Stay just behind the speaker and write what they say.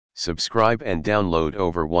Subscribe and download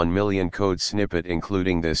over 1 million code snippet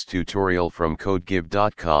including this tutorial from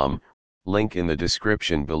codegive.com, link in the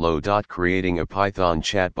description below. Creating a Python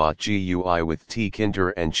chatbot GUI with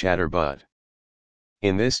Tkinter and ChatterBot.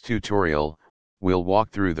 In this tutorial, we'll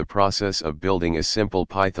walk through the process of building a simple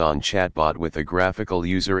Python chatbot with a graphical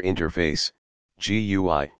user interface,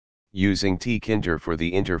 GUI, using Tkinter for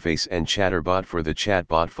the interface and ChatterBot for the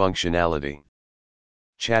chatbot functionality.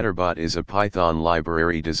 ChatterBot is a Python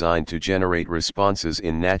library designed to generate responses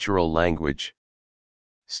in natural language.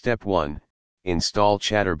 Step 1. Install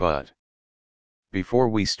ChatterBot. Before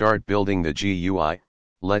we start building the GUI,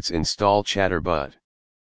 let's install ChatterBot.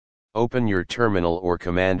 Open your terminal or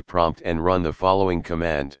command prompt and run the following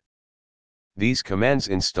command. These commands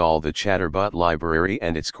install the ChatterBot library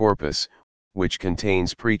and its corpus, which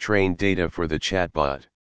contains pre-trained data for the chatbot.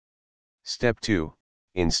 Step 2.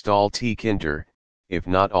 Install Tkinter, if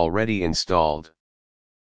not already installed.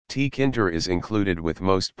 Tkinter is included with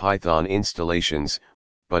most Python installations,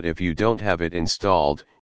 but if you don't have it installed,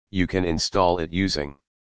 you can install it using.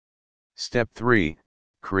 Step 3.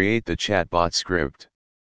 Create the chatbot script.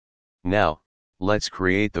 Now, let's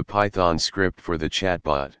create the Python script for the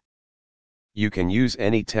chatbot. You can use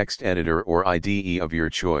any text editor or IDE of your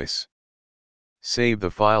choice. Save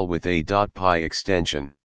the file with a .py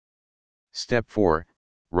extension. Step 4.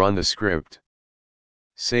 Run the script.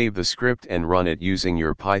 Save the script and run it using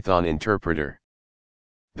your Python interpreter.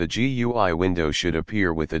 The GUI window should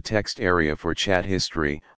appear with a text area for chat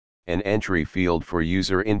history, an entry field for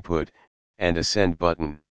user input, and a send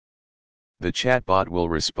button. The chatbot will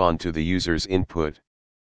respond to the user's input.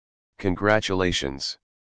 Congratulations!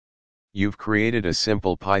 You've created a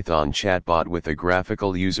simple Python chatbot with a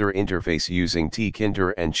graphical user interface using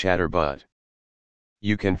Tkinter and ChatterBot.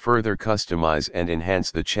 You can further customize and enhance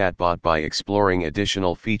the chatbot by exploring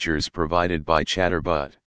additional features provided by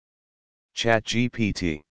ChatterBot.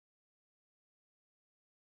 ChatGPT.